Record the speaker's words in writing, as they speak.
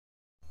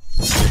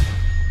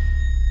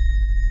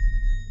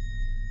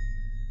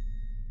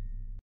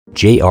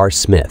J.R.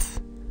 Smith,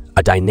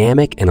 a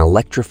dynamic and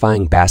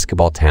electrifying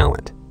basketball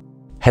talent,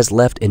 has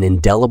left an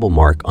indelible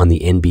mark on the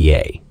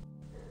NBA.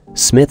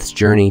 Smith's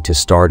journey to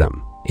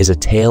stardom is a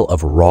tale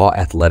of raw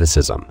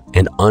athleticism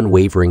and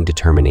unwavering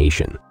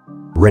determination.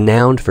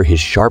 Renowned for his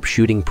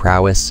sharpshooting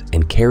prowess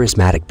and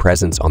charismatic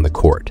presence on the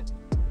court,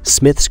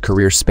 Smith's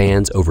career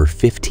spans over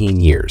 15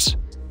 years,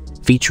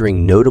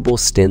 featuring notable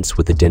stints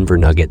with the Denver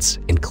Nuggets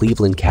and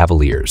Cleveland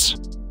Cavaliers.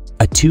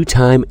 A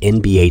two-time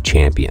NBA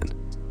champion,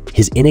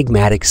 his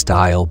enigmatic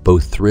style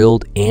both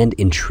thrilled and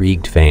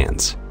intrigued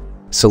fans,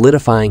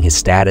 solidifying his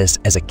status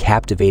as a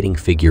captivating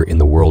figure in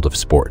the world of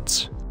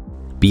sports.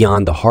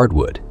 Beyond the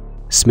hardwood,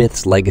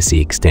 Smith's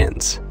legacy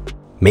extends,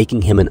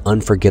 making him an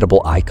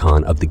unforgettable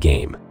icon of the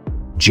game.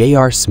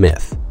 J.R.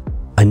 Smith,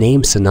 a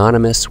name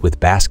synonymous with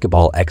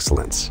basketball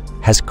excellence,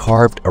 has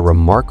carved a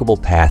remarkable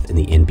path in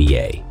the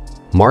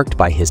NBA, marked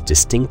by his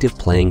distinctive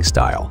playing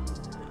style,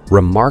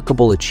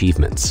 remarkable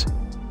achievements,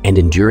 and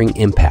enduring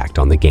impact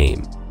on the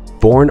game.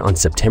 Born on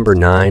September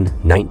 9,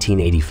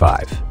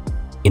 1985,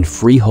 in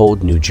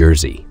Freehold, New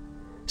Jersey,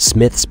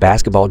 Smith's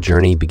basketball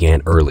journey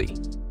began early,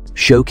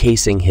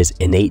 showcasing his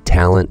innate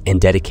talent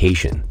and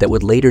dedication that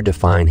would later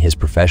define his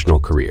professional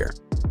career.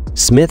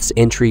 Smith's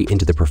entry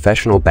into the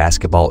professional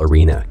basketball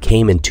arena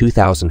came in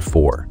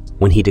 2004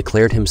 when he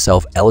declared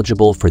himself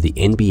eligible for the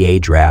NBA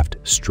draft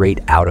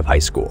straight out of high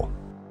school.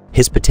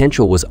 His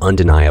potential was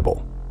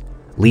undeniable,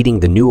 leading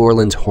the New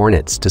Orleans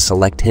Hornets to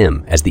select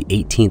him as the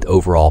 18th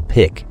overall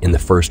pick in the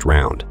first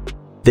round.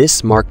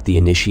 This marked the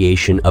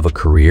initiation of a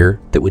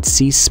career that would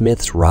see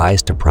Smith's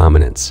rise to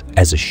prominence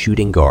as a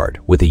shooting guard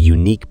with a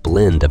unique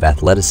blend of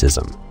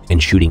athleticism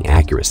and shooting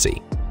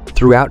accuracy.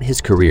 Throughout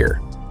his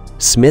career,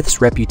 Smith's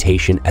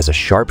reputation as a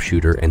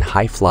sharpshooter and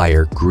high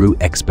flyer grew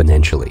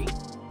exponentially.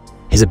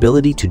 His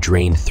ability to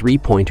drain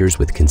three-pointers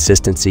with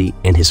consistency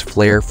and his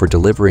flair for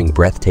delivering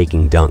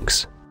breathtaking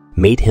dunks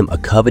made him a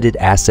coveted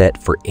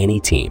asset for any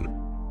team.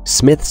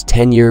 Smith's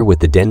tenure with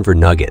the Denver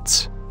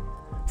Nuggets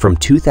from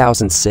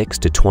 2006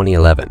 to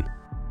 2011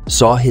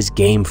 saw his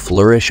game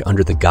flourish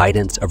under the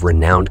guidance of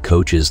renowned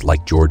coaches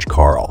like George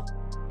Karl.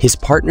 His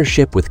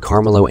partnership with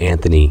Carmelo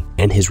Anthony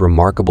and his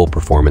remarkable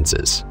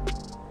performances,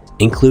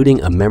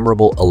 including a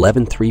memorable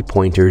 11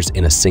 three-pointers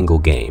in a single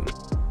game,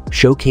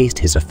 showcased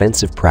his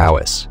offensive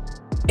prowess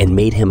and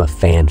made him a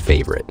fan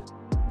favorite.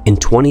 In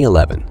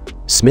 2011,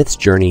 Smith's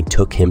journey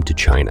took him to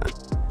China,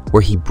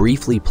 where he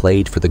briefly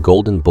played for the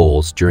Golden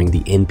Bulls during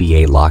the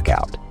NBA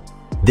lockout.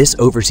 This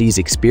overseas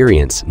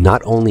experience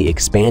not only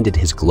expanded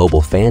his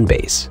global fan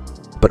base,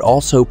 but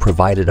also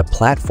provided a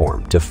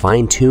platform to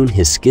fine-tune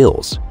his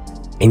skills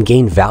and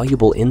gain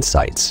valuable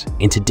insights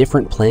into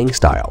different playing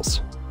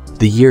styles.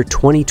 The year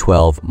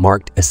 2012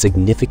 marked a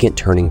significant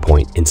turning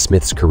point in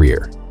Smith's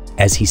career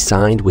as he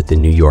signed with the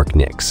New York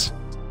Knicks.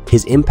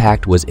 His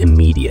impact was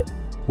immediate,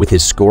 with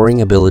his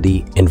scoring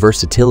ability and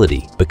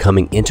versatility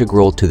becoming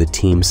integral to the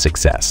team's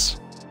success.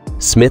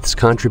 Smith's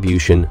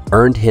contribution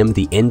earned him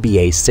the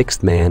NBA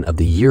Sixth Man of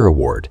the Year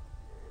award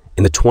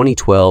in the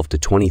 2012 to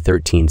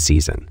 2013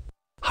 season,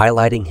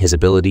 highlighting his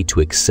ability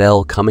to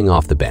excel coming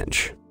off the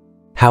bench.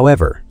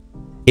 However,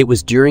 it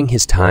was during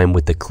his time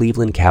with the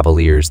Cleveland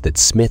Cavaliers that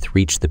Smith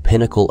reached the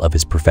pinnacle of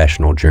his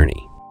professional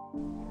journey.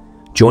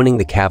 Joining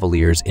the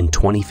Cavaliers in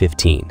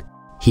 2015,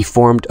 he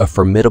formed a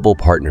formidable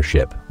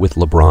partnership with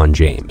LeBron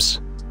James.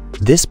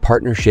 This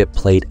partnership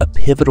played a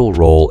pivotal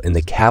role in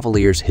the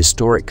Cavaliers'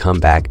 historic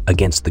comeback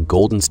against the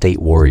Golden State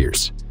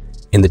Warriors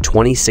in the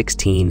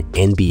 2016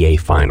 NBA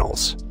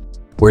Finals,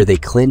 where they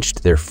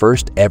clinched their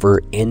first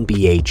ever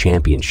NBA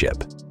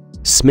championship.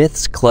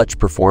 Smith's clutch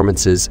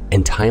performances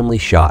and timely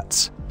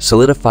shots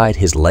solidified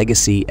his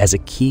legacy as a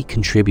key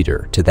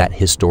contributor to that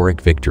historic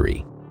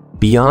victory.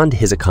 Beyond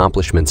his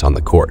accomplishments on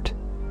the court,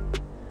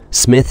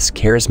 Smith's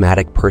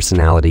charismatic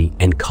personality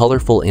and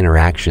colorful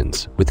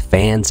interactions with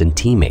fans and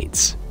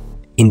teammates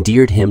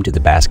endeared him to the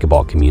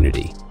basketball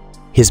community.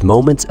 His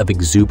moments of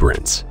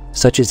exuberance,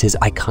 such as his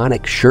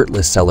iconic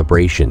shirtless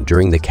celebration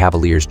during the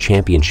Cavaliers'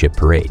 championship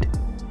parade,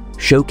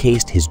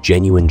 showcased his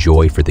genuine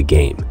joy for the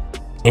game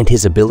and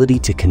his ability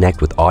to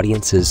connect with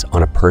audiences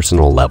on a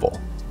personal level.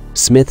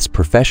 Smith's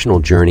professional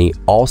journey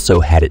also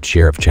had its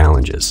share of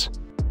challenges.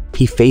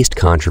 He faced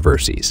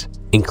controversies,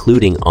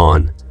 including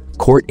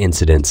on-court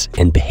incidents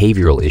and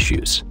behavioral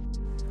issues,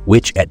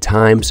 which at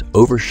times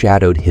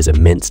overshadowed his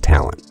immense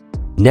talent.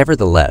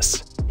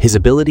 Nevertheless, his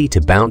ability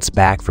to bounce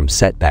back from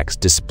setbacks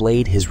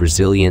displayed his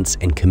resilience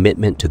and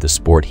commitment to the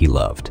sport he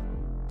loved.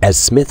 As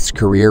Smith's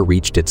career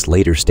reached its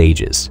later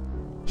stages,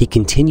 he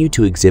continued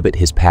to exhibit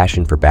his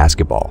passion for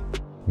basketball,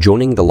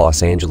 joining the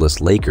Los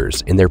Angeles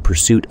Lakers in their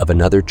pursuit of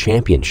another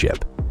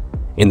championship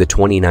in the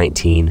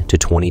 2019 to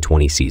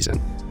 2020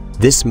 season.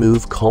 This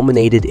move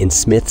culminated in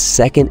Smith's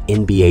second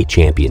NBA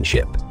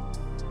championship,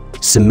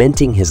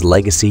 cementing his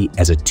legacy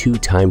as a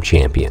two-time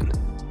champion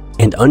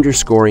and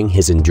underscoring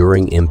his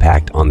enduring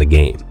impact on the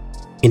game.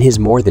 In his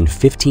more than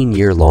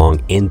 15-year-long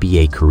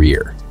NBA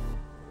career,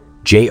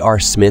 J.R.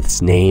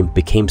 Smith's name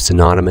became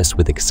synonymous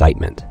with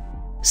excitement,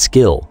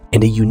 skill,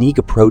 and a unique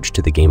approach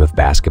to the game of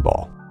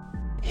basketball.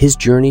 His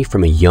journey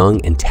from a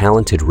young and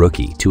talented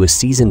rookie to a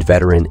seasoned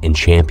veteran and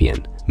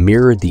champion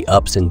mirrored the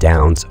ups and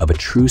downs of a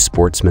true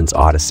sportsman's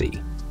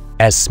odyssey.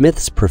 As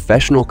Smith's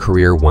professional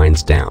career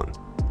winds down,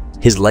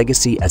 his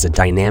legacy as a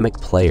dynamic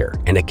player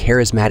and a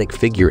charismatic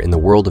figure in the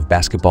world of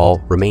basketball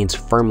remains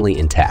firmly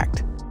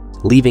intact,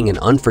 leaving an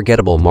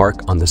unforgettable mark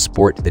on the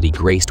sport that he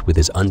graced with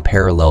his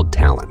unparalleled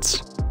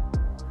talents.